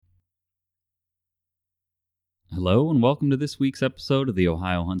Hello and welcome to this week's episode of the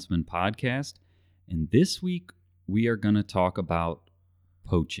Ohio Huntsman Podcast. And this week we are going to talk about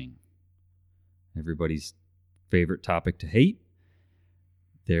poaching. Everybody's favorite topic to hate.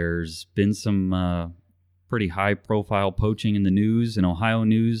 There's been some pretty high-profile poaching in the news, in Ohio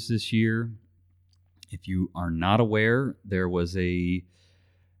news this year. If you are not aware, there was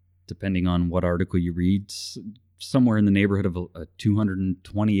depending on what article you read, somewhere in the neighborhood of a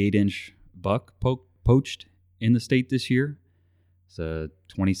 228-inch buck poached in the state this year. It's a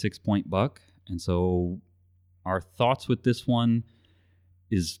 26-point buck. And so our thoughts with this one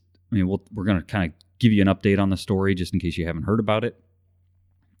is, we're going to kind of give you an update on the story just in case you haven't heard about it.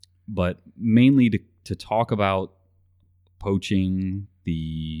 But mainly to talk about poaching,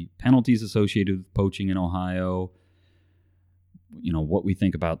 the penalties associated with poaching in Ohio, what we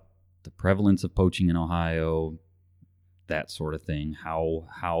think about the prevalence of poaching in Ohio, that sort of thing, how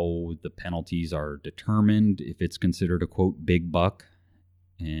the penalties are determined, if it's considered a, quote, big buck,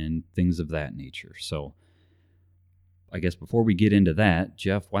 and things of that nature. So I guess before we get into that,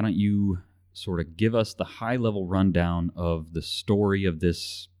 Jeff, why don't you sort of give us the high-level rundown of the story of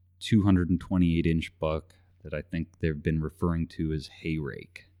this 228-inch buck that I think they've been referring to as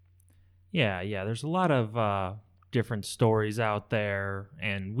Hayrake. Yeah, there's a lot of different stories out there,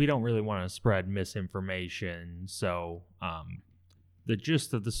 and we don't really want to spread misinformation. So the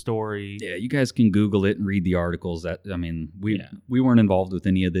gist of the story... Yeah, you guys can Google it and read the articles. We weren't involved with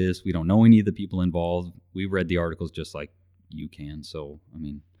any of this. We don't know any of the people involved. We read the articles just like you can. So,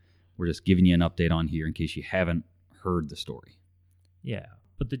 we're just giving you an update on here in case you haven't heard the story. Yeah,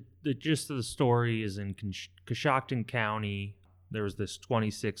 but the gist of the story is in Coshocton County. There was this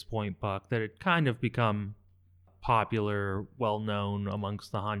 26-point buck that had kind of become popular, well-known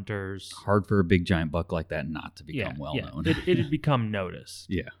amongst the hunters. Hard for a big giant buck like that not to become well-known. It had become noticed.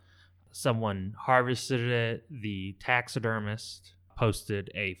 Yeah. Someone harvested it. The taxidermist posted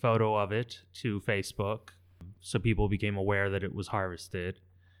a photo of it to Facebook, so people became aware that it was harvested.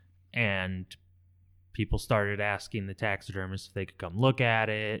 And people started asking the taxidermist if they could come look at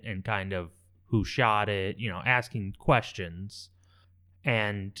it and kind of who shot it, asking questions.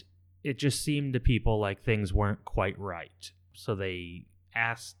 And it just seemed to people like things weren't quite right. So they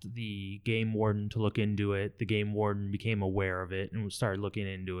asked the game warden to look into it. The game warden became aware of it and started looking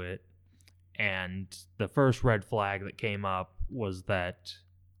into it. And the first red flag that came up was that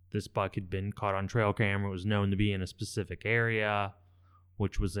this buck had been caught on trail camera. It was known to be in a specific area,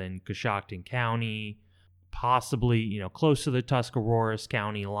 which was in Coshocton County, possibly, close to the Tuscarawas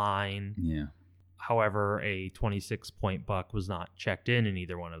County line. Yeah. However, a 26-point buck was not checked in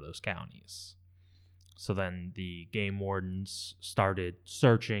either one of those counties. So then the game wardens started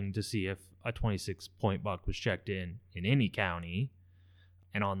searching to see if a 26-point buck was checked in any county.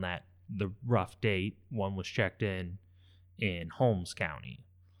 And on the rough date, one was checked in Holmes County.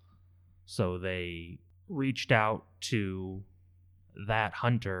 So they reached out to that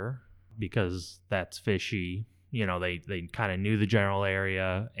hunter because that's fishy. They kind of knew the general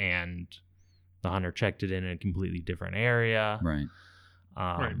area, and the hunter checked it in a completely different area. Right.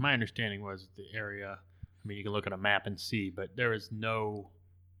 Right. My understanding was the area, you can look at a map and see, but there is no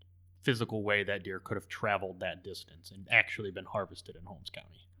physical way that deer could have traveled that distance and actually been harvested in Holmes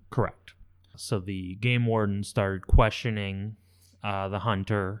County. Correct. So the game warden started questioning the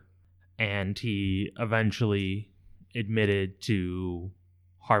hunter, and he eventually admitted to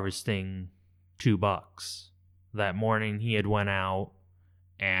harvesting 2 bucks. That morning he had went out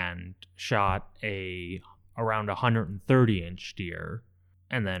and shot around 130-inch deer,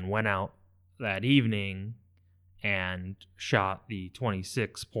 and then went out that evening and shot the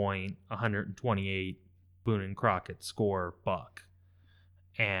 26-point, 128 Boone and Crockett score buck.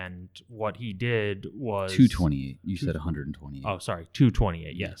 And what he did was... 228. You said 128. Oh, sorry.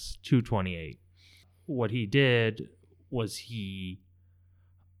 228. Yes, 228. What he did was he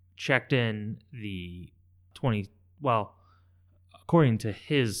checked in the 20... Well, according to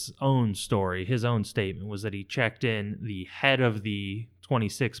his own story, his own statement was that he checked in the head of the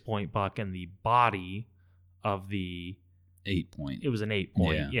 26-point buck and the body of the 8-point. It was an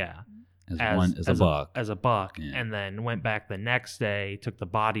 8-point, yeah. As a buck. As a buck, yeah. And then went back the next day, took the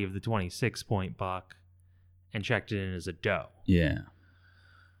body of the 26-point buck, and checked it in as a doe. Yeah.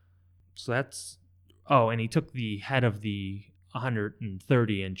 So that's... Oh, and he took the head of the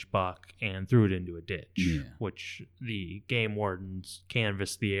 130-inch buck and threw it into a ditch, which the game wardens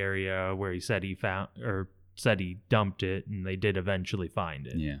canvassed the area where he said he found, or said he dumped it, and they did eventually find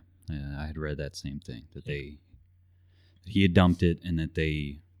it. Yeah, I had read that same thing, that he had dumped it and that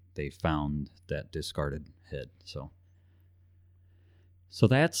they found that discarded head. So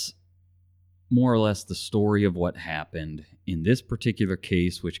that's more or less the story of what happened in this particular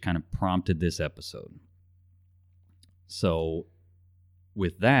case, which kind of prompted this episode. So,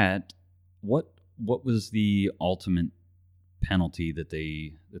 with that, what was the ultimate penalty that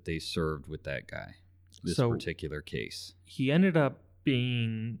they served with that guy? This particular case. He ended up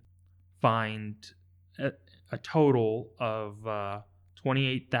being fined a total of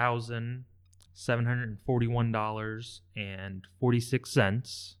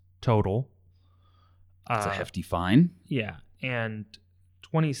 $28,741.46 total. That's a hefty fine. Yeah, and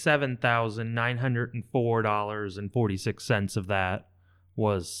 $27,904.46 of that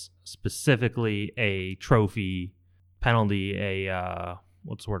was specifically a trophy penalty.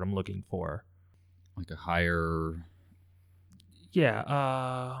 What's the word I'm looking for? Like a higher.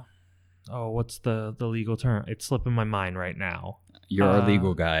 Yeah. What's the legal term? It's slipping my mind right now. You're a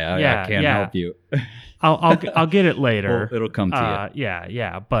legal guy. I can't help you. I'll get it later. Well, it'll come to you.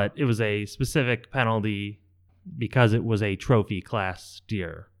 Yeah. But it was a specific penalty because it was a trophy class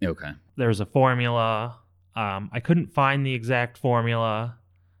deer. Okay. There's a formula. I couldn't find the exact formula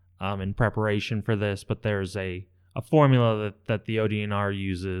in preparation for this, but there's a formula that the ODNR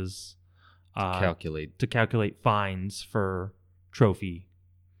uses to calculate fines for trophy.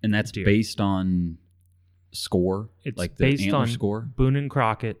 And that's deer. Based on score? It's like the based antler on score? Boone and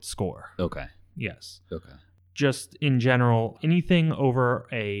Crockett score. Okay. Yes. Okay. Just in general, anything over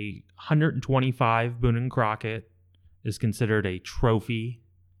a 125 Boone and Crockett is considered a trophy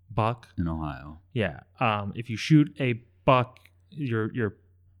buck in Ohio. Yeah. If you shoot a buck, your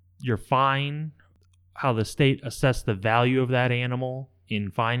fine, how the state assessed the value of that animal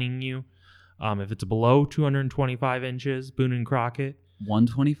in fining you. If it's below 225 inches, Boone and Crockett.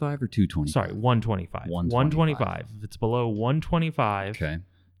 125 or 225? Sorry, 125. 125. If it's below 125, okay,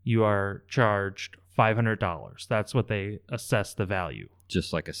 you are charged $500. That's what they assess the value.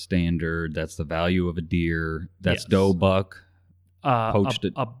 Just like a standard. That's the value of a deer. That's Yes. doe buck. Poached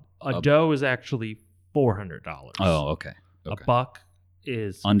a doe is actually $400. Oh, okay. A buck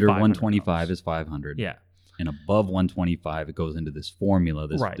is under $500. 125 is 500. Yeah. And above 125, it goes into this formula,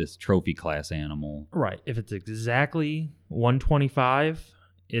 Right. this trophy class animal. Right. If it's exactly 125,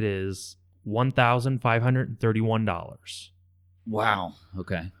 it is $1,531. Wow.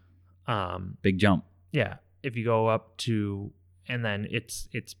 Okay. Um, Big jump. yeah. If you go up to, and then it's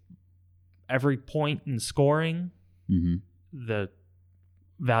every point in scoring, Mm-hmm. the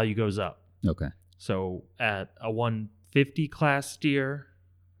value goes up. Okay. So at a 150 class steer,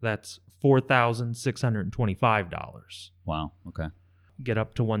 that's $4,625. Wow. Okay. Get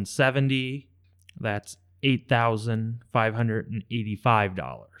up to 170, that's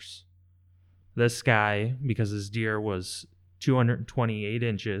 $8,585. This guy, because his deer was 228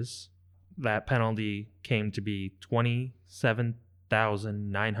 inches, that penalty came to be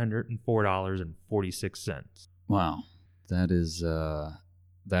 $27,904.46. Wow. That is a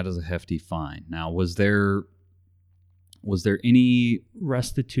hefty fine. Now, was there any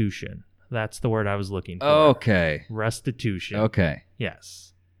Restitution. That's the word I was looking for. Okay. Restitution. Okay.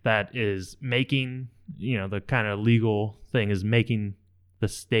 Yes. That is making, the kind of legal thing is making the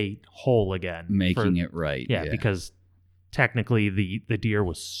state whole again. Making it right. Yeah, because technically the deer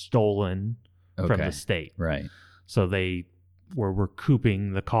was stolen from the state. Right. So they were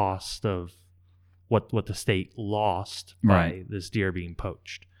recouping the cost of what the state lost by this deer being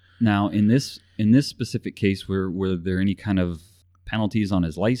poached. Now, in this specific case, were there any kind of penalties on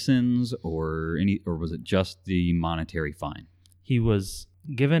his license or was it just the monetary fine? He was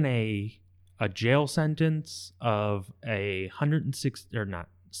given a jail sentence of 60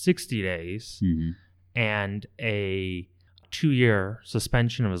 days Mm-hmm. and a 2-year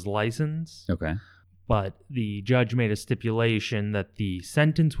suspension of his license. Okay. But the judge made a stipulation that the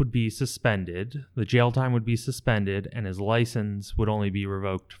sentence would be suspended, the jail time would be suspended, and his license would only be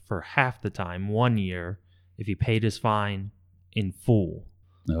revoked for half the time, 1 year, if he paid his fine in full.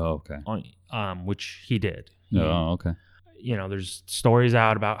 Oh, okay. Which he did. Oh, okay. There's stories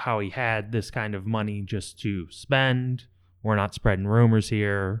out about how he had this kind of money just to spend. We're not spreading rumors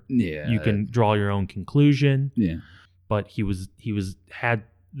here. Yeah. You can draw your own conclusion. Yeah. But he had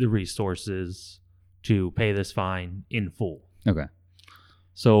the resources to pay this fine in full. Okay.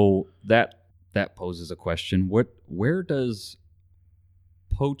 So that poses a question. Where does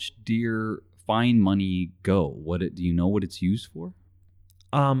poached deer fine money go? Do you know what it's used for?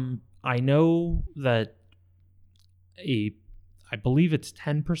 I know that I believe it's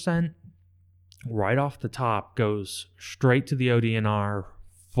 10% right off the top goes straight to the ODNR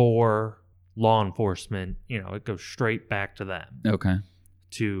for law enforcement. It goes straight back to them. Okay.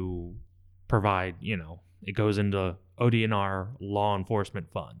 To provide, it goes into ODNR law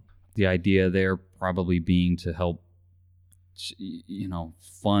enforcement fund. The idea there probably being to help,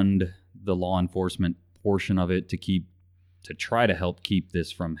 fund the law enforcement portion of it to try to help keep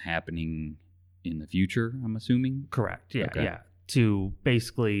this from happening in the future, I'm assuming. Correct. Yeah. Okay. Yeah. To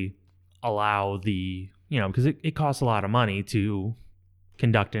basically allow because it costs a lot of money to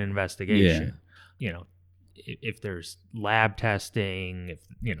conduct an investigation. If there's lab testing, if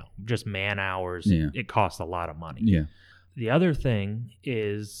just man hours, it costs a lot of money. Yeah. The other thing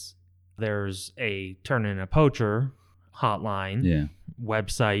is there's a Turn In a Poacher hotline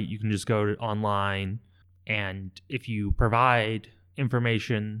website. You can just go to online, and if you provide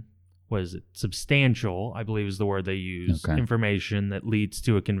information, was it substantial, I believe is the word they use, information that leads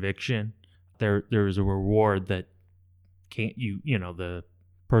to a conviction, there's a reward that the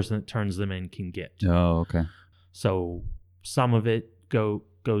person that turns them in can get. Oh, okay. So some of it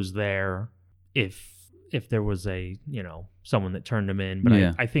goes there if there was someone that turned them in, but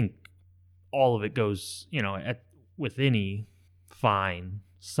I think all of it goes, with any fine,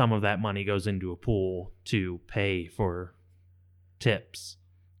 some of that money goes into a pool to pay for tips,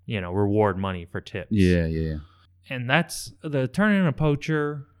 reward money for tips. Yeah. And that's the Turn In a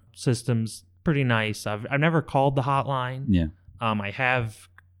Poacher system's pretty nice. I've never called the hotline. Yeah. I have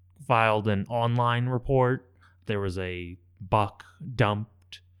filed an online report. There was a buck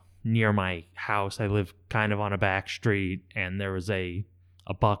dumped near my house. I live kind of on a back street, and there was a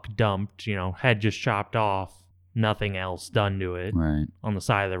buck dumped, head just chopped off, nothing else done to it, right, on the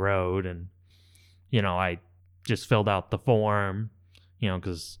side of the road. And, I just filled out the form,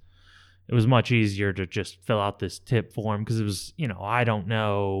 because it was much easier to just fill out this tip form, because it was, I don't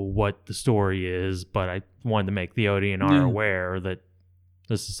know what the story is, but I wanted to make the ODNR aware that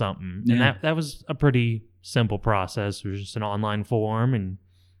this is something. And that was a pretty simple process. It was just an online form, and,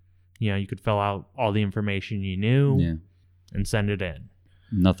 you could fill out all the information you knew and send it in.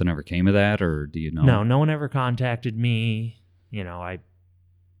 Nothing ever came of that, or do you know? No one ever contacted me. I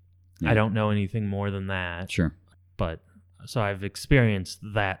don't know anything more than that. Sure. But so I've experienced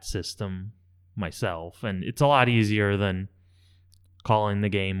that system myself, and it's a lot easier than calling the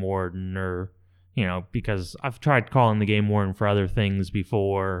game warden, or, because I've tried calling the game warden for other things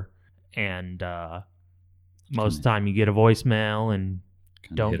before, and most of the time you get a voicemail and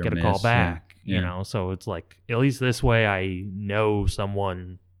don't get a call back. So it's like, at least this way I know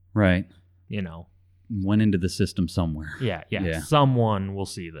someone, right, went into the system somewhere. Yeah. Someone will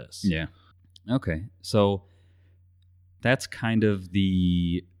see this. Yeah. Okay. So that's kind of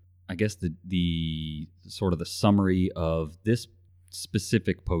the sort of the summary of this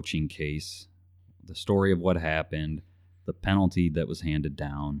specific poaching case, the story of what happened, the penalty that was handed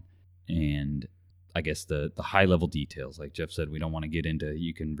down, and I guess the high level details. Like Jeff said, we don't want to get into,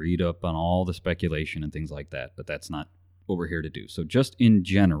 you can read up on all the speculation and things like that, but that's not what we're here to do. So just in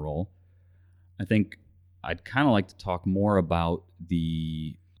general, I think I'd kind of like to talk more about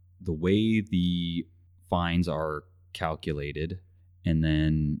the way the fines are calculated, and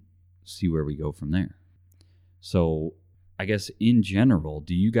then see where we go from there. So I guess in general,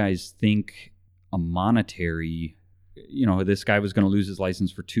 do you guys think a monetary, this guy was going to lose his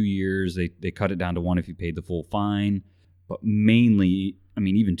license for 2 years. They cut it down to 1 if he paid the full fine. But mainly,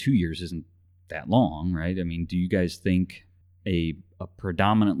 even 2 years isn't that long, right? Do you guys think a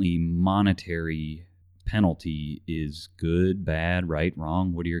predominantly monetary penalty is good, bad, right,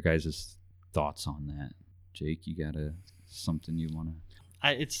 wrong? What are your guys' thoughts on that? Jake, you got something you want to...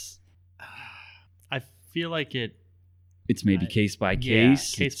 I feel like it's maybe case by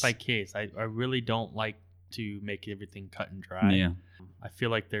case. Yeah, case by case. I really don't like to make everything cut and dry. Yeah. I feel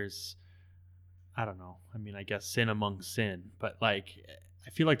like there's, I don't know, I guess sin among sin, but I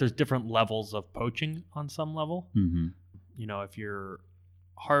feel like there's different levels of poaching on some level. Mm-hmm. If you're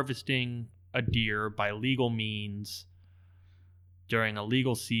harvesting a deer by legal means during a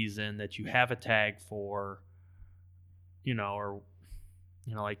legal season that you have a tag for,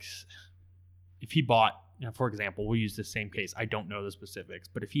 if he bought, for example, we'll use the same case. I don't know the specifics,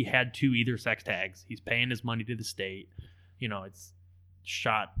 but if he had 2 either sex tags, he's paying his money to the state. It's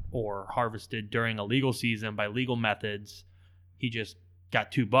shot or harvested during a legal season by legal methods. He just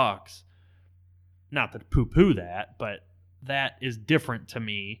got $2. Not to poo-poo that, but that is different to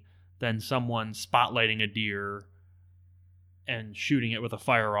me than someone spotlighting a deer and shooting it with a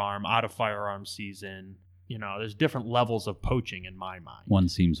firearm out of firearm season. There's different levels of poaching in my mind. One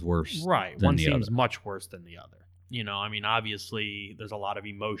seems worse. Right. Than One the seems other. much worse than the other. Obviously there's a lot of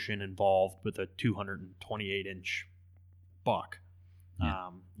emotion involved with a 228-inch buck.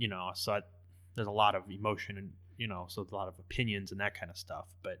 Yeah. So there's a lot of emotion and, so a lot of opinions and that kind of stuff.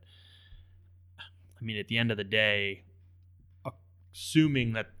 But at the end of the day,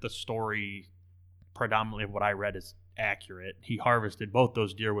 assuming that the story predominantly of what I read is accurate, he harvested both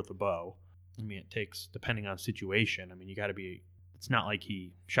those deer with a bow. I mean, it takes, depending on situation, I mean, you got to be, it's not like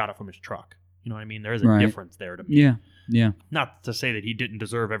he shot it from his truck. You know what I mean? There is a difference there to me. Yeah, yeah. Not to say that he didn't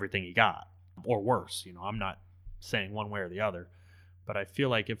deserve everything he got, or worse. You know, I'm not saying one way or the other. But I feel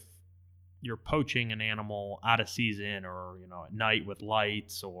like if you're poaching an animal out of season, or, you know, at night with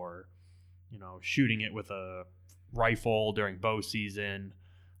lights, or, you know, shooting it with a rifle during bow season,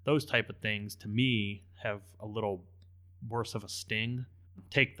 those type of things, to me, have a little worse of a sting.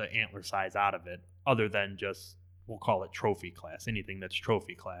 Take the antler size out of it, other than just, we'll call it trophy class, anything that's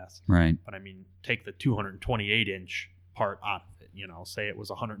trophy class. Right. But I mean, take the 228-inch part out of it. You know, say it was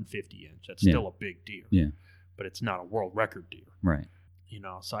 150-inch. That's still a big deer. Yeah. But it's not a world record deer. Right. You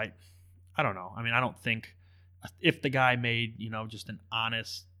know, so I don't know. I mean, I don't think, if the guy made, you know, just an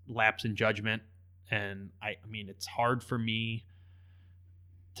honest lapse in judgment, and I mean, it's hard for me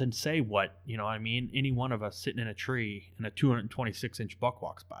to say what, you know what I mean? Any one of us sitting in a tree and a 226-inch buck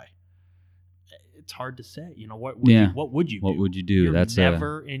walks by. It's hard to say. You know, what would you do? What would you do? You're That's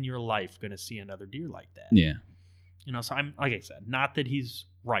never in your life going to see another deer like that. Yeah. You know, so I'm, like I said, not that he's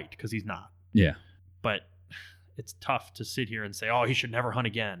right, because he's not. Yeah. But it's tough to sit here and say, oh, he should never hunt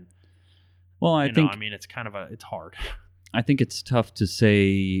again. Well, I think, I mean, it's kind of it's hard. I think it's tough to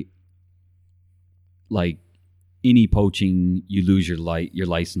say, like, any poaching, you lose your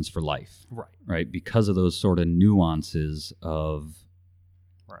license for life. Right. Right. Because of those sort of nuances of,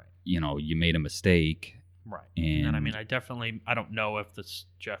 right, you know, you made a mistake. Right. And I mean, I don't know if this,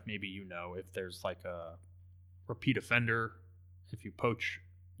 Jeff, maybe you know, if there's like a repeat offender, if you poach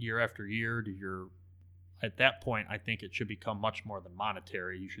year after year, at that point, I think it should become much more than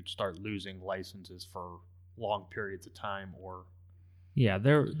monetary. You should start losing licenses for long periods of time, or... Yeah,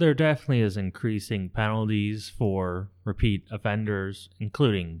 there definitely is increasing penalties for repeat offenders,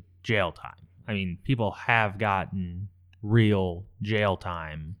 including jail time. I mean, people have gotten real jail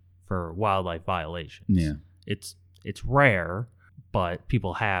time for wildlife violations. Yeah. It's rare, but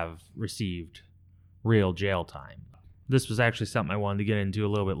people have received real jail time. This was actually something I wanted to get into a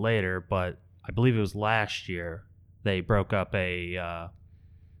little bit later, but I believe it was last year they broke up a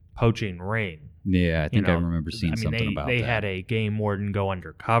poaching ring. Yeah, I think I remember seeing something about that. They had a game warden go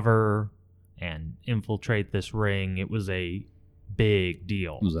undercover and infiltrate this ring. It was a big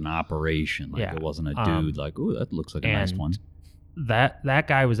deal. It was an operation. Like, it wasn't a dude like, oh, that looks like a nice one. That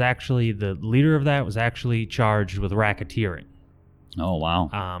guy was actually, the leader of that was actually charged with racketeering. Oh,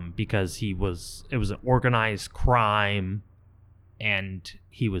 wow. Because it was an organized crime, and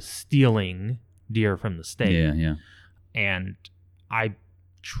he was stealing deer from the state. Yeah, yeah. And I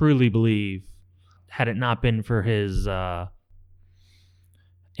truly believe, had it not been for his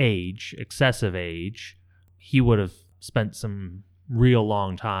excessive age, he would have spent some real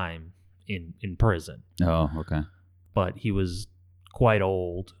long time in prison. Oh, okay. But he was quite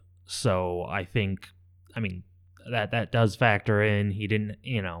old, so I think, I mean, that does factor in. He didn't,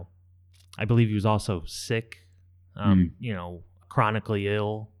 you know, I believe he was also sick, you know, chronically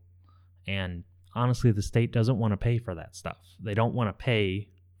ill, and honestly, the state doesn't want to pay for that stuff. They don't want to pay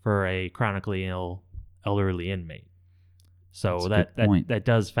for a chronically ill elderly inmate. So that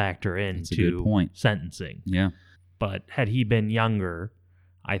does factor into sentencing. Yeah. But had he been younger,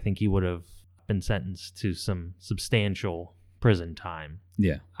 I think he would have been sentenced to some substantial prison time.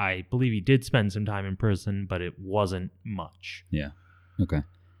 Yeah. I believe he did spend some time in prison, but it wasn't much. Yeah. Okay.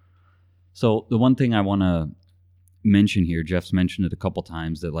 So the one thing I want to mention here, Jeff's mentioned it a couple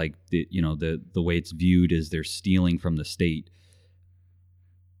times, that like the way it's viewed is they're stealing from the state.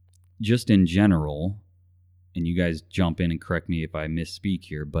 Just in general, and you guys jump in and correct me if I misspeak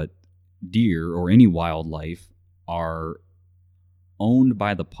here, but deer or any wildlife are owned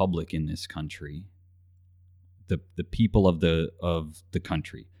by the public in this country, the people of the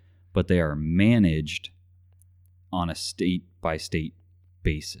country, but they are managed on a state by state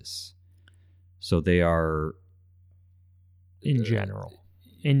basis. So they are in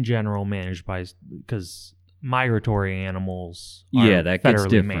general managed by, because migratory animals are that gets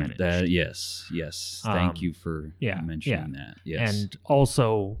different. Yes. Thank you for mentioning that. Yes. And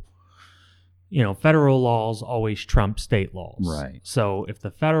also, you know, federal laws always trump state laws. Right. So if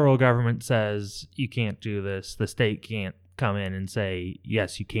the federal government says you can't do this, the state can't come in and say,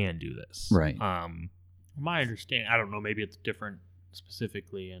 yes, you can do this. Right. My understanding, I don't know, maybe it's different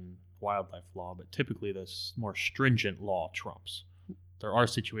specifically in wildlife law, but typically this more stringent law trumps. There are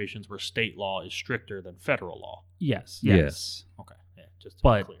situations where state law is stricter than federal law. Yes. Okay. Yeah, just to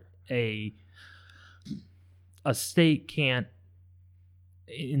be clear. A state can't,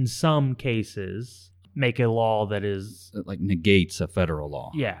 in some cases, make a law that is It, like, negates a federal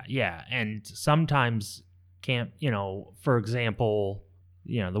law. yeah, and sometimes can't, for example,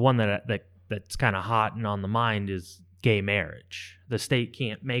 the one that's kind of hot and on the mind is gay marriage. The state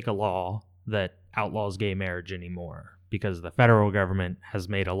can't make a law that outlaws gay marriage anymore because the federal government has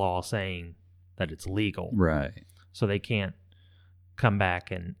made a law saying that it's legal. Right. So they can't come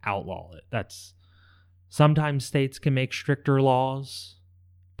back and outlaw it. That's sometimes states can make stricter laws,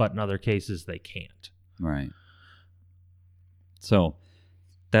 but in other cases they can't. Right. So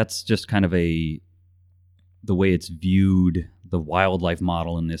that's just kind of the way it's viewed. The wildlife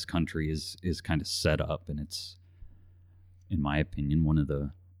model in this country is kind of set up, and it's, in my opinion, one of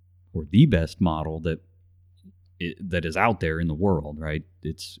the best model that is out there in the world. Right?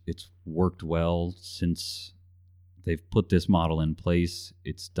 It's worked well since they've put this model in place.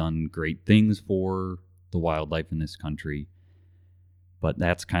 It's done great things for the wildlife in this country. But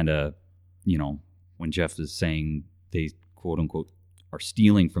that's kind of, when Jeff is saying they, quote unquote, are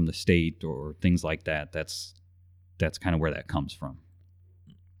stealing from the state or things like that, that's kind of where that comes from.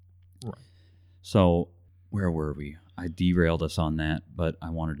 Right. So where were we? I derailed us on that, but I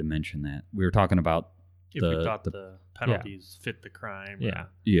wanted to mention that. We were talking about if we thought the penalties fit the crime. Yeah.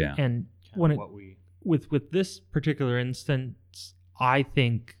 Yeah. And with this particular instance, I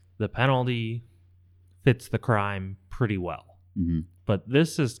think the penalty fits the crime pretty well. Mm-hmm. But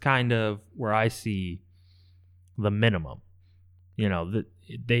this is kind of where I see the minimum.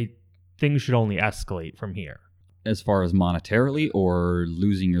 Things should only escalate from here. As far as monetarily, or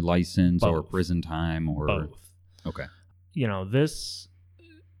losing your license, Both. or prison time, or Both. Okay. This,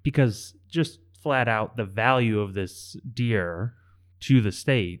 because just flat out the value of this deer to the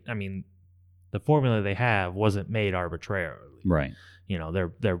state, I mean, the formula they have wasn't made arbitrarily. Right.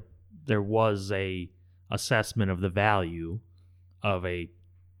 There was a assessment of the value of a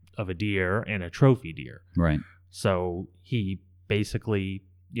deer and a trophy deer. Right. So he basically,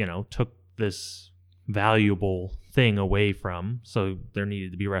 took this valuable thing away from, so there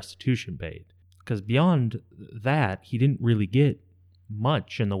needed to be restitution paid. Because beyond that, he didn't really get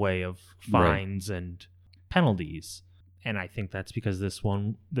much in the way of fines and penalties. And I think that's because this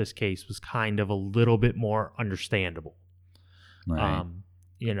case was kind of a little bit more understandable. Right.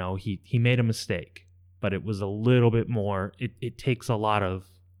 He made a mistake, but it was a little bit more, it takes a lot of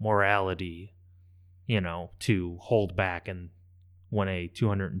morality, to hold back and when a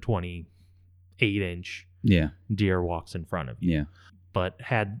 228-inch deer walks in front of you. Yeah. But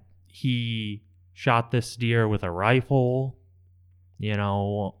had he shot this deer with a rifle,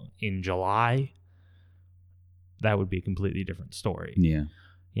 in July, that would be a completely different story. Yeah.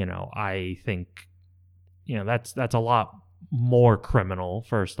 I think, that's a lot more criminal,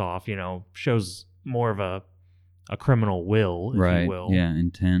 first off, shows more of a criminal will, if you will. Yeah,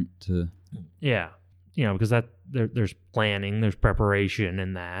 intent to... Yeah. Because there's planning, there's preparation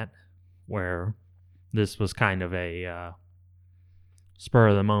in that, where this was kind of a spur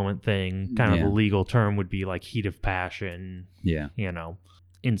of the moment thing. Kind of the legal term would be like heat of passion. Yeah.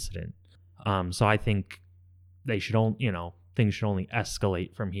 Incident. So I think they should things should only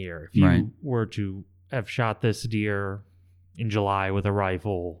escalate from here. If you were to have shot this deer in July with a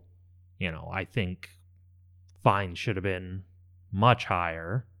rifle, I think fines should have been much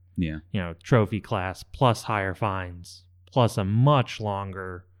higher. Yeah. Trophy class plus higher fines plus a much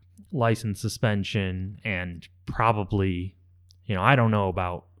longer license suspension, and probably, I don't know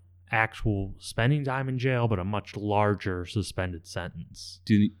about actual spending time in jail, but a much larger suspended sentence.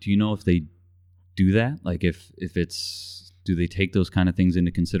 Do you know if they do that? Like if it's, do they take those kind of things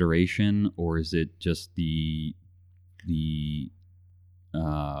into consideration, or is it just the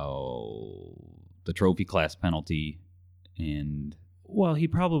trophy class penalty? And well, he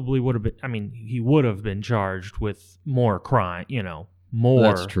probably would have been, he would have been charged with more crime, more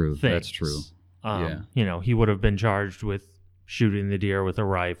That's true. things. That's true. He would have been charged with shooting the deer with a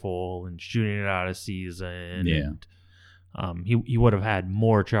rifle and shooting it out of season. Yeah. And, he would have had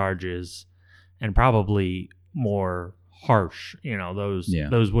more charges and probably more harsh.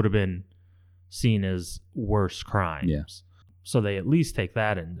 Those would have been seen as worse crimes. Yeah. So they at least take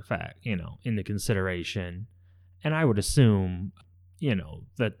that into consideration. And I would assume,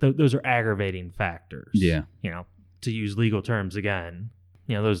 that those are aggravating factors. Yeah. To use legal terms again,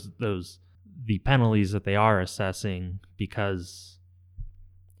 the penalties that they are assessing, because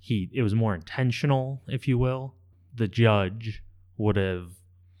it was more intentional, if you will. The judge would have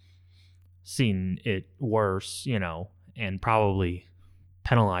seen it worse, and probably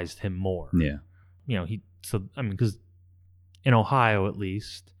penalized him more. Yeah. Because in Ohio at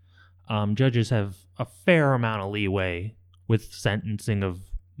least, judges have a fair amount of leeway with sentencing of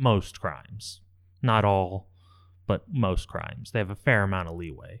most crimes. Not all, but most crimes. They have a fair amount of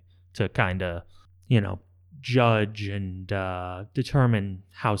leeway to kind of, judge and determine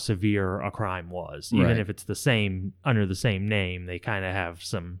how severe a crime was. Even Right. if it's the same, under the same name, they kind of have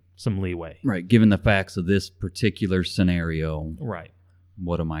some leeway. Right. Given the facts of this particular scenario, Right.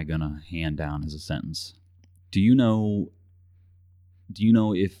 what am I going to hand down as a sentence? Do you know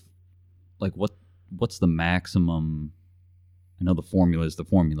if, like, what's the maximum? I know the formula is the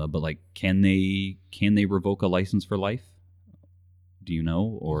formula, but like, can they revoke a license for life? Do you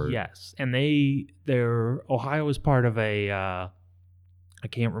know? Or Yes, and Ohio is part of a I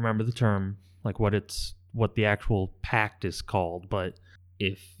can't remember the term, like what the actual pact is called, but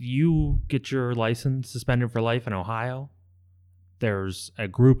if you get your license suspended for life in Ohio, there's a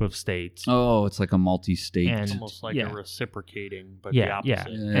group of states. Oh, it's like a multi-state. And- It's almost like yeah. a reciprocating, but the yeah, opposite.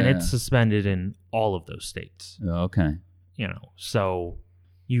 and it's suspended in all of those states. Oh, okay. So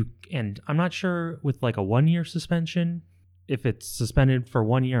and I'm not sure with like a 1-year suspension if it's suspended for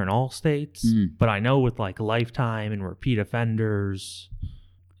 1 year in all states, but I know with like lifetime and repeat offenders,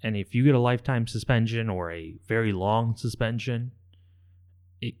 and if you get a lifetime suspension or a very long suspension,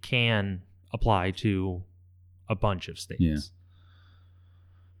 it can apply to a bunch of states. Yeah.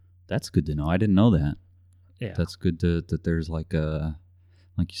 That's good to know. I didn't know that. Yeah. That's good that there's like you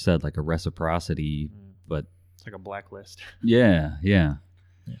said, like a reciprocity, but It's like a blacklist. yeah. Yeah.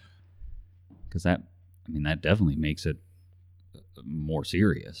 Because that definitely makes it more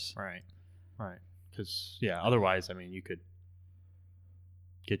serious. Right. Because, otherwise, you could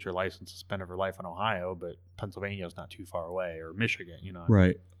get your license suspended for life in Ohio, but Pennsylvania's not too far away, or Michigan,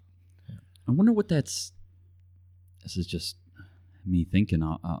 Right. I wonder what that's. This is just me thinking.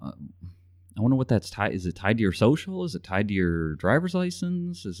 I wonder what that's tied. Is it tied to your social? Is it tied to your driver's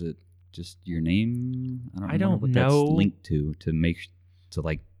license? Is it just your name? I don't what know. that's linked to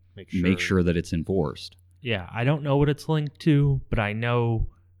make sure that it's enforced. Yeah, I don't know what it's linked to, but I know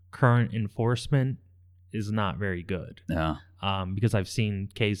current enforcement is not very good. Yeah. Because I've seen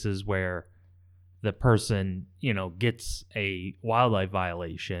cases where the person, gets a wildlife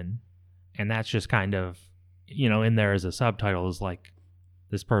violation, and that's just kind of, in there as a subtitle is like,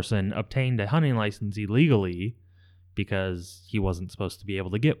 this person obtained a hunting license illegally because he wasn't supposed to be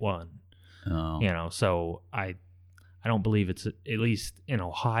able to get one. Oh. So I don't believe it's, at least in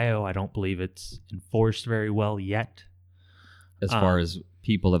Ohio, I don't believe it's enforced very well yet. As far as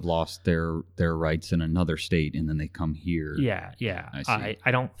people have lost their rights in another state and then they come here. Yeah. I see.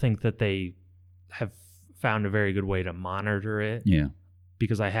 I don't think that they have found a very good way to monitor it. Yeah.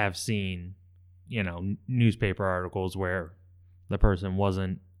 Because I have seen, newspaper articles where the person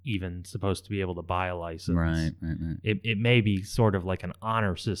wasn't even supposed to be able to buy a license. Right. It may be sort of like an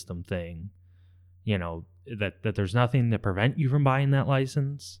honor system thing, that there's nothing to prevent you from buying that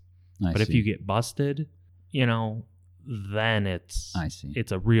license. But if you get busted, then it's I see.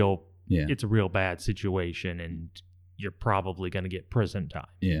 it's a real Yeah. it's a real bad situation, and you're probably going to get prison time.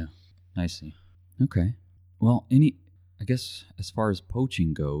 Yeah. I see. Okay. Well, I guess as far as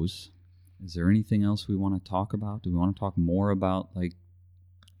poaching goes, is there anything else we want to talk about? Do we want to talk more about like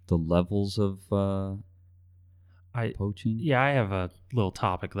the levels of poaching? Yeah, I have a little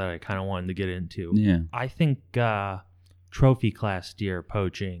topic that I kind of wanted to get into. Yeah. I think trophy class deer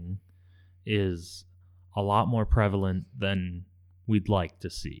poaching is a lot more prevalent than we'd like to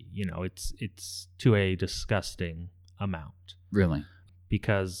see. It's to a disgusting amount. Really?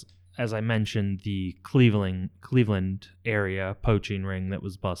 Because as I mentioned, the Cleveland area poaching ring that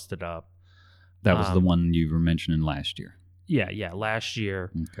was busted up. That was the one you were mentioning last year. Yeah, last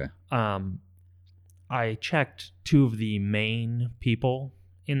year. Okay. I checked 2 of the main people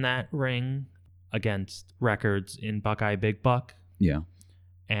in that ring against records in Buckeye Big Buck. Yeah.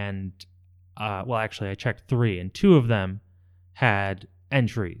 And, actually, I checked 3, and 2 of them had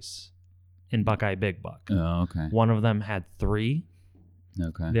entries in Buckeye Big Buck. Oh, okay. One of them had 3.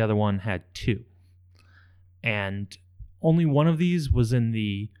 Okay. The other one had 2. And only one of these was in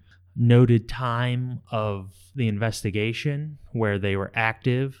the noted time of the investigation where they were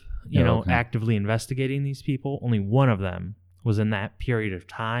active, actively investigating these people. Only one of them was in that period of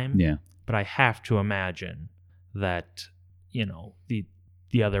time. Yeah. But I have to imagine that,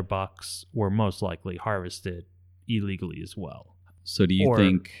 the other bucks were most likely harvested illegally as well. So do you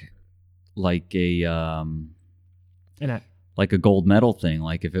think like like a gold medal thing,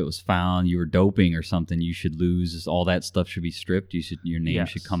 like if it was found you were doping or something, you should lose, all that stuff should be stripped, your name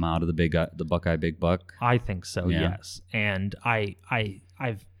should come out of the Buckeye Big Buck? I think so, Yeah. yes. And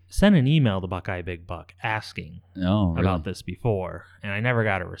I've sent an email to Buckeye Big Buck asking about this before, and I never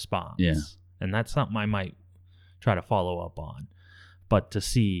got a response. Yeah. And that's something I might try to follow up on. but to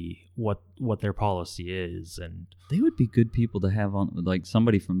see what their policy is. And They would be good people to have on, like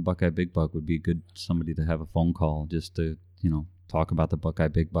somebody from Buckeye Big Buck would be good somebody to have a phone call just to, talk about the Buckeye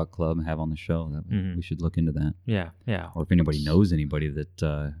Big Buck Club and have on the show. We should look into that. yeah. Or if anybody knows anybody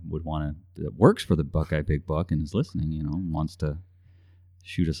that would want to, that works for the Buckeye Big Buck and is listening, wants to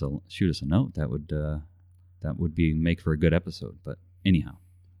shoot us a note, that would be make for a good episode. But anyhow,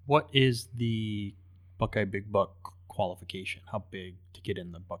 What is the Buckeye Big Buck qualification? How big to get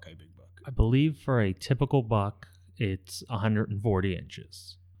in the Buckeye Big Buck? I believe for a typical buck, it's 140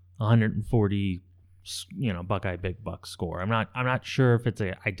 inches, 140, Buckeye Big Buck score. I'm not sure if it's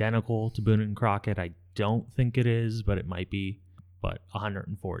identical to Boone and Crockett. I don't think it is, but it might be. But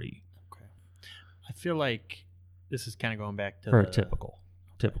 140 Okay. I feel like this is kind of going back to for a typical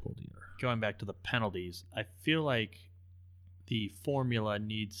deer. Going back to the penalties. I feel like the formula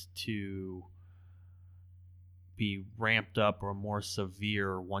needs to be ramped up or more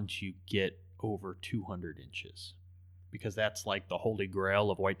severe once you get over 200 inches, because that's like the holy grail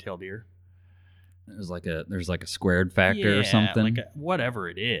of whitetail deer. there's like a squared factor or something. Like whatever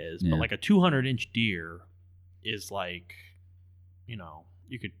it is, Yeah. but like a 200-inch deer is like, you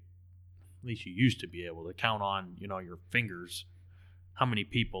could, at least you used to be able to count on, your fingers how many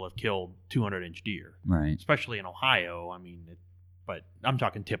people have killed 200-inch deer, Right. especially in Ohio. I mean, but I'm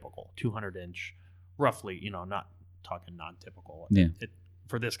talking typical 200-inch, roughly. Not talking non-typical. Yeah.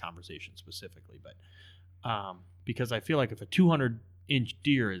 For this conversation specifically, but because I feel like if a 200-inch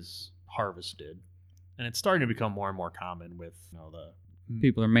deer is harvested, and it's starting to become more and more common with the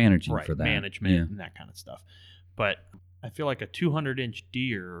People are managing for that. management Yeah. and that kind of stuff, but I feel like a 200-inch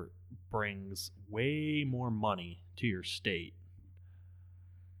deer brings way more money to your state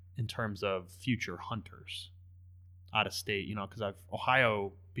in terms of future hunters out of state, because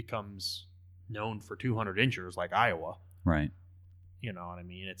Ohio becomes known for 200 inchers like Iowa. Right. You know what I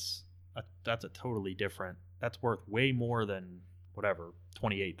mean? That's a totally different. That's worth way more than whatever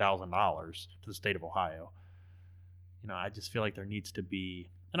 $28,000 to the state of Ohio. I just feel like there needs to be,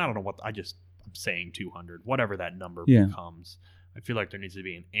 and I don't know what I'm saying 200, whatever that number becomes. I feel like there needs to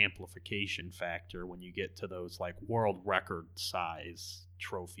be an amplification factor when you get to those like world record size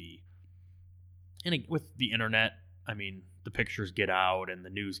trophy. And with the internet, I mean, the pictures get out and the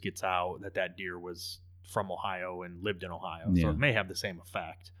news gets out that deer was from Ohio and lived in Ohio. So Yeah. it may have the same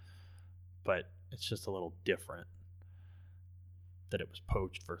effect, but it's just a little different that it was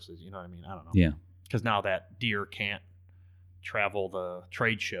poached versus, you know what I mean? I don't know. Yeah. Because now that deer can't travel the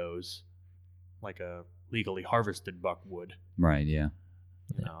trade shows like a legally harvested buck would. Right. Yeah.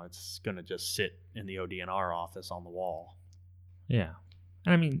 It's going to just sit in the ODNR office on the wall. Yeah.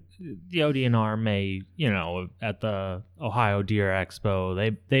 And I mean, the ODNR may, at the Ohio Deer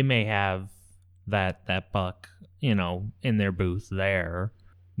Expo, they may have that buck, in their booth there.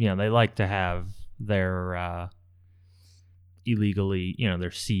 They like to have their illegally,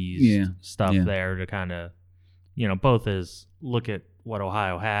 their seized stuff there to kind of, both as look at what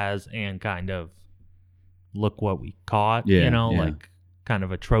Ohio has and kind of look what we caught, like kind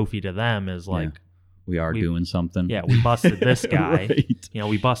of a trophy to them is like, we are doing something. Yeah, we busted this guy. Right.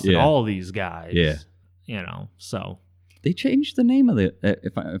 We busted all these guys. Yeah. So They changed the name of the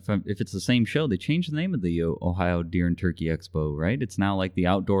if it's the same show, they changed the name of the Ohio Deer and Turkey Expo, right? It's now like the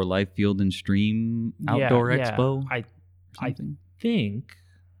Outdoor Life Field and Stream Outdoor Expo. I think,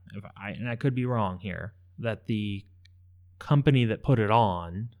 and I could be wrong here, that the company that put it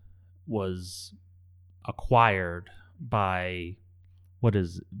on was acquired by, what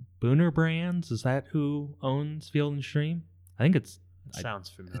is Booner Brands? Is that who owns Field and Stream? I think it's. Sounds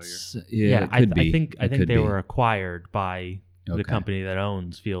familiar. It could be. I think could they be. were acquired by the Okay. company that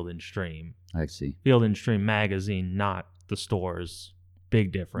owns Field and Stream. I see. Field and Stream magazine, not the stores.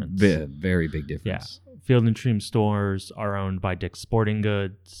 Big difference. Very big difference. Yeah. Field and Stream stores are owned by Dick's Sporting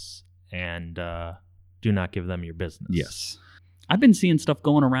Goods, and do not give them your business. Yes. I've been seeing stuff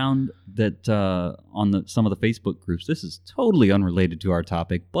going around that on some of the Facebook groups. This is totally unrelated to our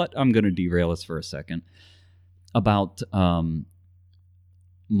topic, but I'm going to derail us for a second. About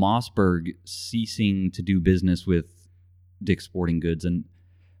Mossberg ceasing to do business with Dick's Sporting Goods,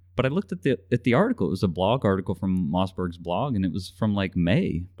 but I looked at the article. It was a blog article from Mossberg's blog, and it was from like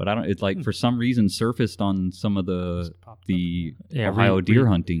May. But I don't. It like for some reason surfaced on some of the Ohio deer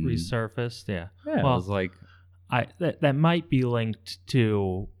hunting resurfaced. Yeah. Yeah, Well, I was like, that might be linked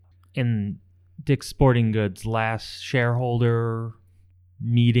to in Dick's Sporting Goods' last shareholder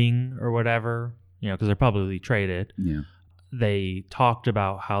meeting or whatever. Because they're publicly traded. yeah, They talked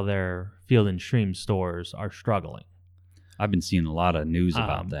about how their Field and Stream stores are struggling. I've been seeing a lot of news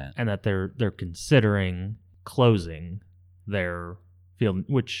about that. And that they're considering closing their field,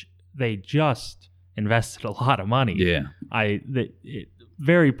 which they just invested a lot of money. Yeah.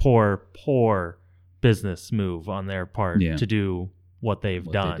 Very poor business move on their part Yeah. to do what they've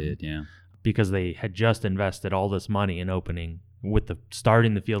done. They did, yeah. Because they had just invested all this money in opening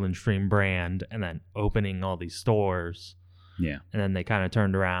starting the Field & Stream brand and then opening all these stores. Yeah. And then they kind of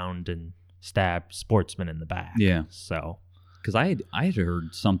turned around and stabbed Sportsman in the back. Yeah. So, because I had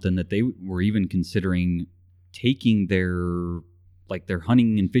heard something that they were even considering taking their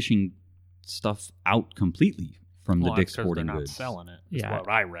hunting and fishing stuff out completely from the Dick's Sporting they're not Goods. selling it. Is Yeah. what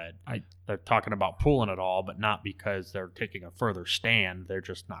I read. They're talking about pulling it all, but not because they're taking a further stand. They're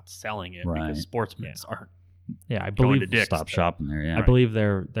just not selling it Right. because sportsmen aren't. yeah, I Going believe to Dick's. Stop shopping there. Yeah. I believe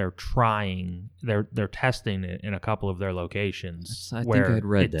they're trying. They're testing it in a couple of their locations. I think where I'd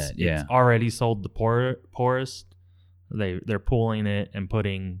read it's- that, yeah. it's already sold the poorest. They're pulling it and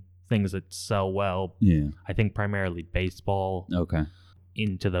putting things that sell well. Yeah. I think primarily baseball Okay.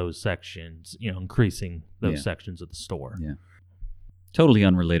 into those sections. Increasing those Yeah. sections of the store. Yeah. Totally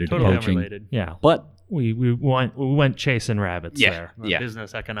unrelated Totally to poaching. unrelated. Yeah, But we went chasing rabbits there. Yeah.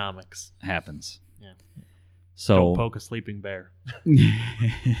 Business economics. happens. Yeah. So Don't poke a sleeping bear.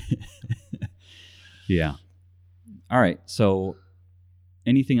 yeah. All right. So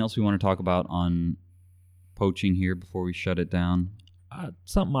anything else we want to talk about on poaching here before we shut it down?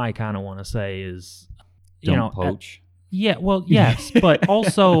 Something I kind of want to say is, Don't poach. Yeah, well, yes, but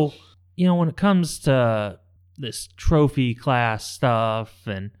also, when it comes to this trophy class stuff,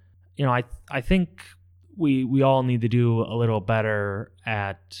 and I think we all need to do a little better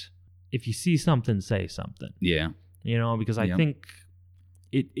at, if you see something, say something. Yeah. Because I Yep. think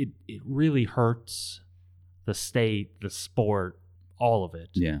it really hurts the state, the sport, all of it.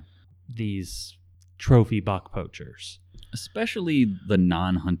 Yeah. These trophy buck poachers. Especially the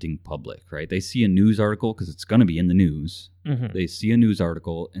non-hunting public, right? They see a news article because it's going to be in the news. Mm-hmm. They see a news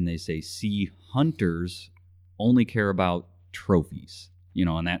article and they say, see, hunters only care about trophies.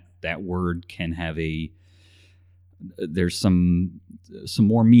 And that word can have there's some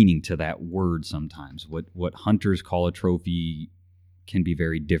more meaning to that word sometimes. What hunters call a trophy can be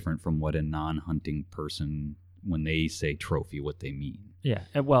very different from what a non-hunting person, when they say trophy, what they mean. Yeah,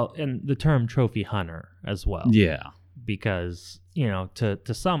 and the term trophy hunter as well. Yeah. Because,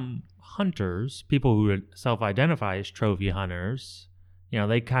 to some hunters, people who would self-identify as trophy hunters,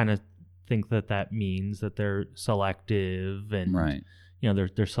 they kind of think that means that they're selective and, Right. They're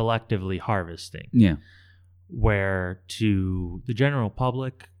selectively harvesting. Yeah. Where to the general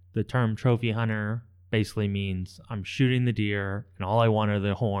public, the term trophy hunter basically means I'm shooting the deer and all I want are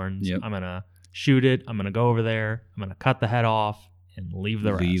the horns. Yep. I'm going to shoot it. I'm going to go over there. I'm going to cut the head off and leave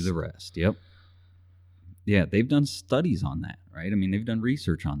the rest. Leave the rest. Yep. Yeah, they've done studies on that, right? I mean, they've done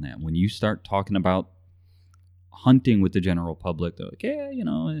research on that. When you start talking about hunting with the general public, they're like, yeah,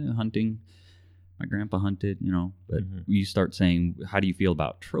 hunting. My grandpa hunted, But you start saying, how do you feel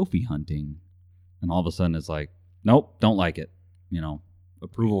about trophy hunting? And all of a sudden it's like, nope, don't like it.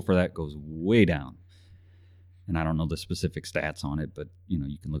 Approval for that goes way down. And I don't know the specific stats on it, but,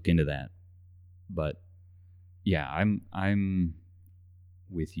 you can look into that. But, yeah, I'm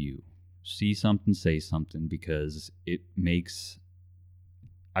with you. See something, say something, because it makes,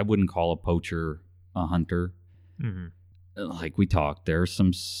 I wouldn't call a poacher a hunter. Mm-hmm. Like we talked, there are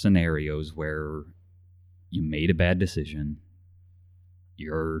some scenarios where you made a bad decision.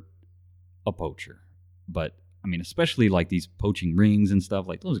 You're a poacher. But, I mean, especially like these poaching rings and stuff,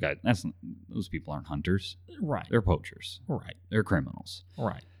 like those guys, those people aren't hunters. Right. They're poachers. Right. They're criminals.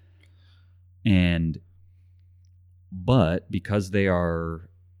 Right. But because they are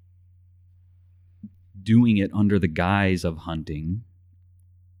doing it under the guise of hunting,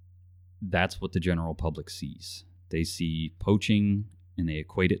 that's what the general public sees. They see poaching and they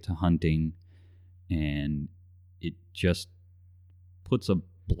equate it to hunting, and it just puts a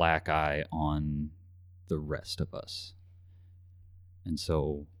black eye on the rest of us. And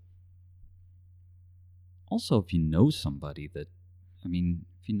so, also, if you know somebody that's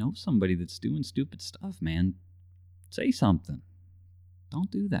doing stupid stuff, man, say something.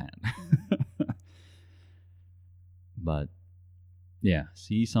 Don't do that. But, yeah,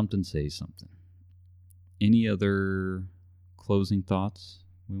 see something, say something. Any other closing thoughts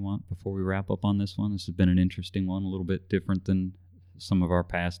we want before we wrap up on this one? This has been an interesting one, a little bit different than some of our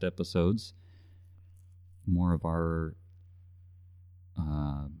past episodes. More of our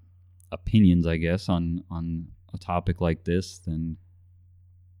opinions, I guess, on a topic like this than,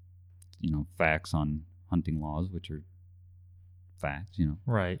 facts on hunting laws, which are facts,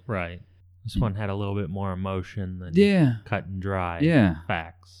 Right. This one had a little bit more emotion than cut and dry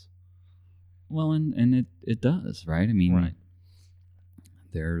facts. Well, and it does, right? I mean, right.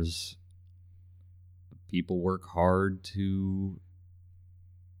 There's people work hard to,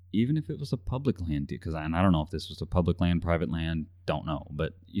 even if it was a public land, because I don't know if this was a public land, private land, don't know.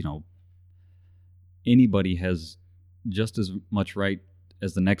 But, anybody has just as much right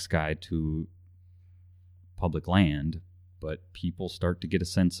as the next guy to public land, but people start to get a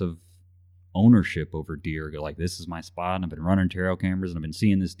sense of ownership over deer. Go like, this is my spot, and I've been running trail cameras, and I've been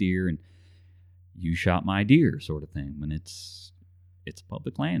seeing this deer, and you shot my deer, sort of thing. When it's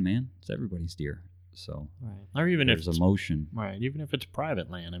public land, man. It's everybody's deer. So or even there's if emotion. Right. Even if it's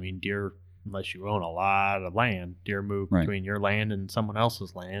private land. I mean, deer, unless you own a lot of land, deer move between your land and someone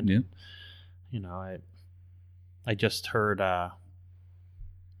else's land. Yeah. And, I just heard, not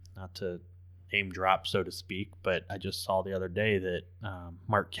to name drop, so to speak, but I just saw the other day that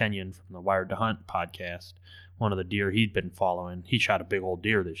Mark Kenyon from the Wired to Hunt podcast, one of the deer he'd been following, he shot a big old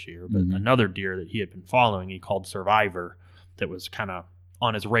deer this year, but another deer that he had been following, he called Survivor, that was kind of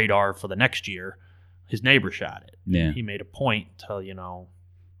on his radar for the next year. His neighbor shot it. Yeah. He made a point to,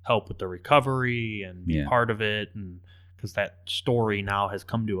 help with the recovery and be part of it, and because that story now has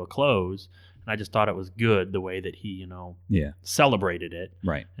come to a close. And I just thought it was good the way that he, celebrated it.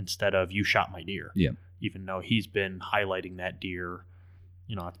 Right. Instead of, you shot my deer. Yeah. Even though he's been highlighting that deer,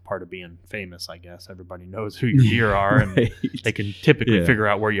 it's part of being famous, I guess. Everybody knows who your deer are, and they can typically figure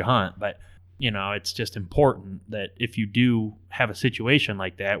out where you hunt. But, it's just important that if you do have a situation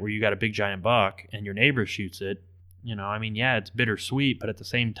like that where you got a big giant buck and your neighbor shoots it, it's bittersweet, but at the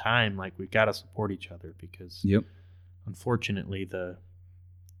same time, like, we've got to support each other, because unfortunately the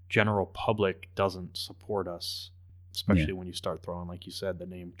general public doesn't support us, especially when you start throwing, like you said, the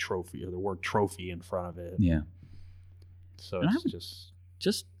name trophy or the word trophy in front of it. Yeah. So and it's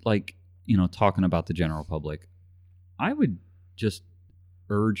just like, talking about the general public, I would just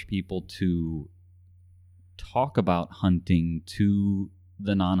urge people to talk about hunting to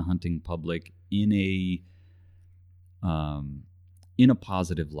the non-hunting public in a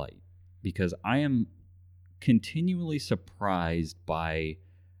positive light, because I am continually surprised by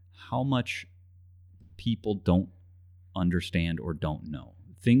how much people don't understand or don't know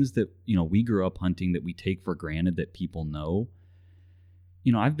things that we grew up hunting that we take for granted that people know.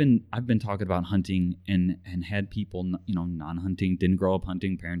 I've been talking about hunting and had people non-hunting, didn't grow up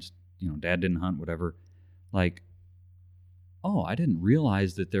hunting, parents, dad didn't hunt, whatever, like, oh, I didn't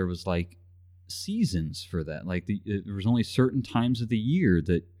realize that there was like seasons for that. Like there was only certain times of the year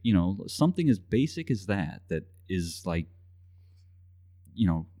that, something as basic as that is like,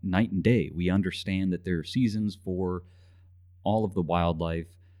 night and day. We understand that there are seasons for all of the wildlife.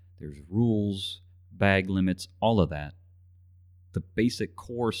 There's rules, bag limits, all of that. The basic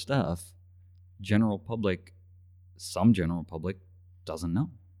core stuff, some general public doesn't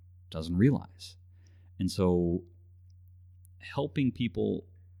know, doesn't realize. And so helping people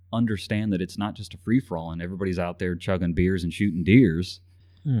understand that it's not just a free-for-all and everybody's out there chugging beers and shooting deers,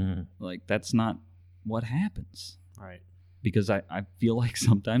 like, that's not what happens. Right. Because I feel like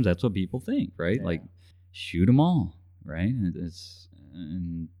sometimes that's what people think, right? Yeah. Like, shoot them all, right? And it's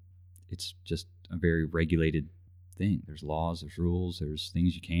just a very regulated thing. There's laws, there's rules, there's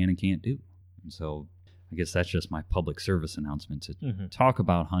things you can and can't do. And so I guess that's just my public service announcement to talk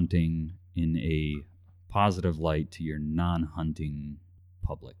about hunting in a positive light to your non-hunting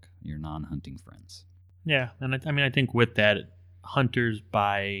public, your non-hunting friends. Yeah, and I think with that, hunters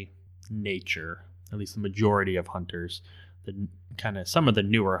by nature, at least the majority of hunters, some of the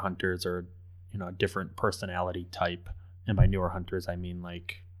newer hunters are, a different personality type. And by newer hunters, I mean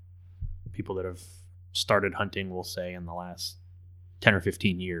like people that have started hunting, we'll say, in the last 10 or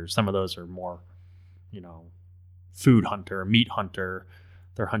 15 years. Some of those are more, food hunter, meat hunter.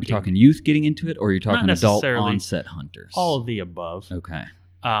 They're hunting. You're talking youth getting into it, or you're talking adult onset hunters? All of the above. Okay.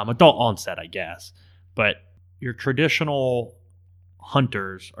 Adult onset, I guess. But your traditional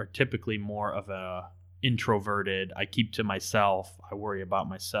hunters are typically more of a introverted, I keep to myself, I worry about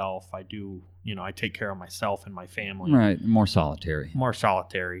myself, I do, I take care of myself and my family. Right, more solitary,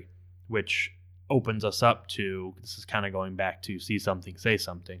 which opens us up to, this is kind of going back to see something, say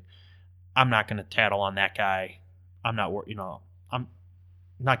something. I'm not going to tattle on that guy. I'm not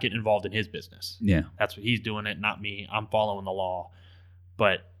getting involved in his business. Yeah. That's what he's doing, it, not me. I'm following the law.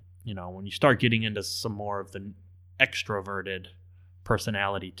 But, when you start getting into some more of the extroverted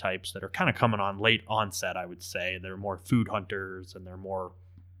personality types that are kind of coming on late onset, I would say, they're more food hunters and they're more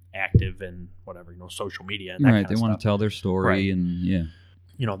active in whatever, social media and that kind of stuff. They want to tell their story, right. And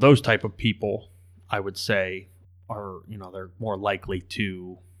those type of people, I would say, are, they're more likely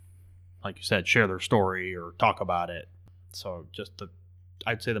to, like you said, share their story or talk about it. So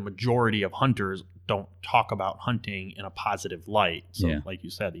I'd say the majority of hunters don't talk about hunting in a positive light. So Yeah. like you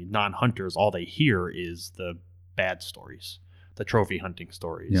said, the non-hunters, all they hear is the bad stories, the trophy hunting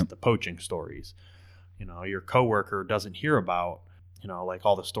stories, Yep. the poaching stories. Your coworker doesn't hear about, like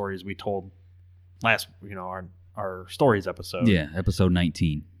all the stories we told last, our stories episode. Yeah, episode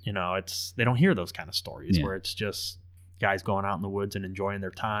 19. They don't hear those kind of stories Yeah. where it's just guys going out in the woods and enjoying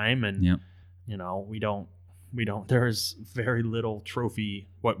their time. And, Yep. we don't, there's very little trophy,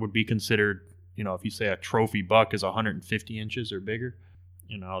 what would be considered, if you say a trophy buck is 150 inches or bigger,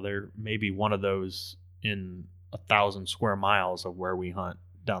 there may be one of those in 1,000 square miles of where we hunt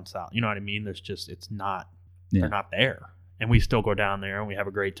down south. You know what I mean? There's just, Yeah. they're not there. And we still go down there and we have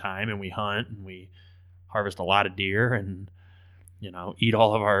a great time and we hunt and we harvest a lot of deer and, eat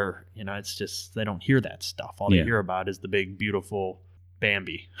all of our, it's just, they don't hear that stuff. All they Yeah. hear about is the big, beautiful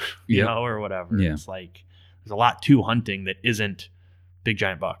Bambi, Yep. or whatever. Yeah. It's like, there's a lot to hunting that isn't big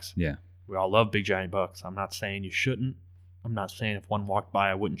giant bucks. Yeah. We all love big giant bucks. I'm not saying you shouldn't. I'm not saying if one walked by,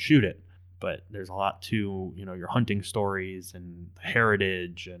 I wouldn't shoot it. But there's a lot to, your hunting stories and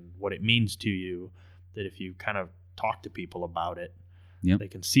heritage and what it means to you that if you kind of talk to people about it, Yep. they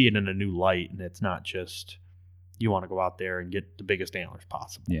can see it in a new light. And it's not just you want to go out there and get the biggest antlers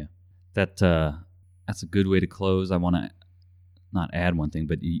possible. Yeah. That's a good way to close. I want to not add one thing,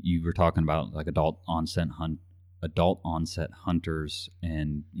 but you were talking about like adult onset hunters,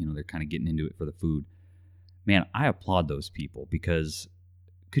 and they're kind of getting into it for the food. Man, I applaud those people, because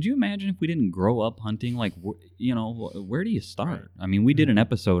could you imagine if we didn't grow up hunting? Like, where do you start? Right. I mean, we did an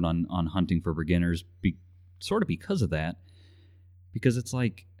episode on hunting for beginners, sort of because of that, because it's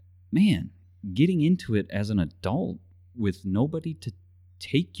like, man, getting into it as an adult with nobody to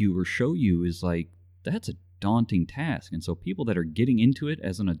take you or show you is like, that's a daunting task. And so people that are getting into it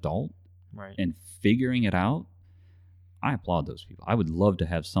as an adult Right. and figuring it out, I applaud those people. I would love to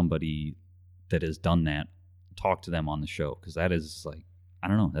have somebody that has done that talk to them on the show, because that is like, I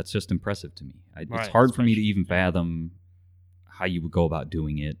don't know, that's just impressive to me. It's Right, hard for me to especially- even fathom how you would go about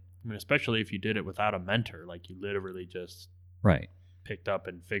doing it. I mean, especially if you did it without a mentor, like you literally just Right. picked up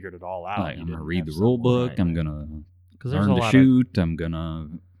and figured it all out. Like, You I'm going to didn't read have the rule someone- book. right, I'm right. going to Because there's learn a to lot of shoot. I'm going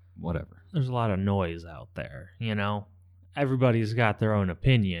to whatever. there's a lot of noise out there. Everybody's got their own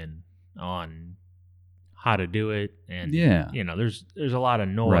opinion on how to do it, and Yeah. there's a lot of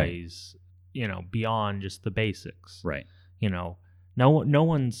noise. Beyond just the basics. Right. No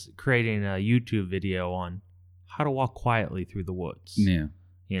one's creating a YouTube video on how to walk quietly through the woods. Yeah.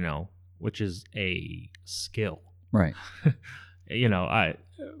 Which is a skill. Right.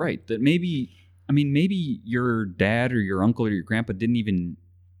 Right. That maybe your dad or your uncle or your grandpa didn't even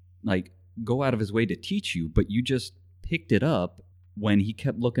like go out of his way to teach you, but you just picked it up when he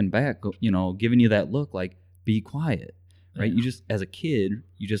kept looking back, giving you that look like, be quiet. Right. Yeah. You just, as a kid,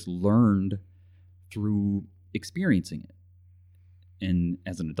 you just learned through experiencing it. And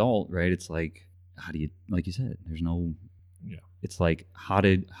as an adult, right, it's like, how do you, like you said, there's no, Yeah. It's like, how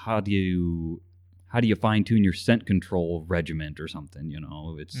do you fine tune your scent control regiment or something?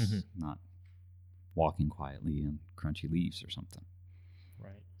 It's Mhm. not walking quietly on crunchy leaves or something.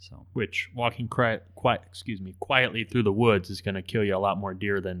 Right. So Which walking quietly through the woods is going to kill you a lot more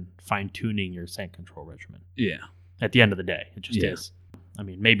deer than fine tuning your scent control regimen. yeah, At the end of the day, it just Yeah. is. I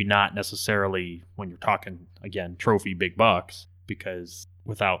mean, maybe not necessarily when you're talking again trophy big bucks, because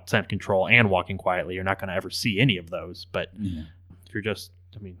without scent control and walking quietly, you're not going to ever see any of those. But yeah, if you're just,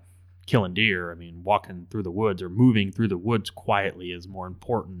 killing deer, walking through the woods or moving through the woods quietly is more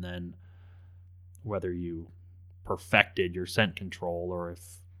important than whether you perfected your scent control or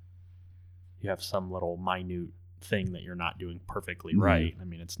if you have some little minute thing that you're not doing perfectly Yeah. right.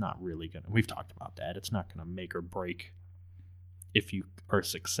 It's not really going to, we've talked about that. It's not going to make or break if you are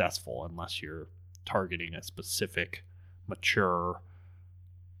successful unless you're targeting a specific mature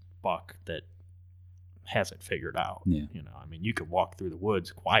buck that has it figured out. Yeah. You could walk through the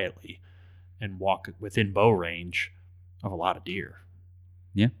woods quietly and walk within bow range of a lot of deer.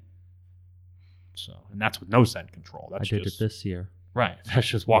 Yeah. So, and that's with no scent control. That's I did just it this year. right. That's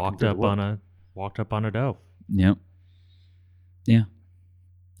just walking through the woods. Walked up on a doe. yep, yeah.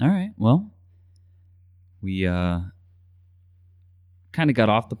 All right. Well, we kind of got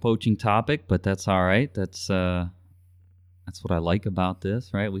off the poaching topic, but that's all right. That's what I like about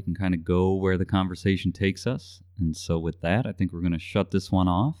this, right? We can kind of go where the conversation takes us. And so with that, I think we're going to shut this one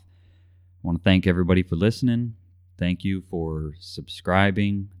off. I want to thank everybody for listening. Thank you for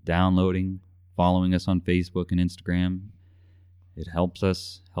subscribing, downloading, following us on Facebook and Instagram. It helps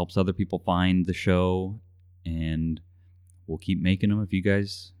us, helps other people find the show, and we'll keep making them if you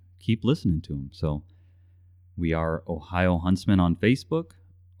guys keep listening to them. So we are Ohio Huntsman on Facebook,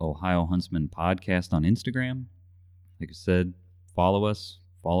 Ohio Huntsman Podcast on Instagram. Like I said, follow us,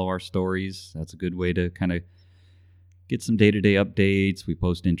 follow our stories. That's a good way to kind of get some day-to-day updates. We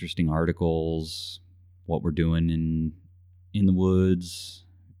post interesting articles, what we're doing in the woods,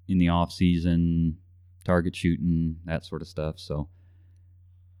 in the off season, target shooting, that sort of stuff. So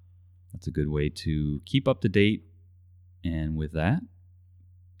that's a good way to keep up to date. And with that,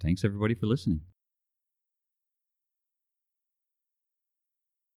 thanks everybody for listening.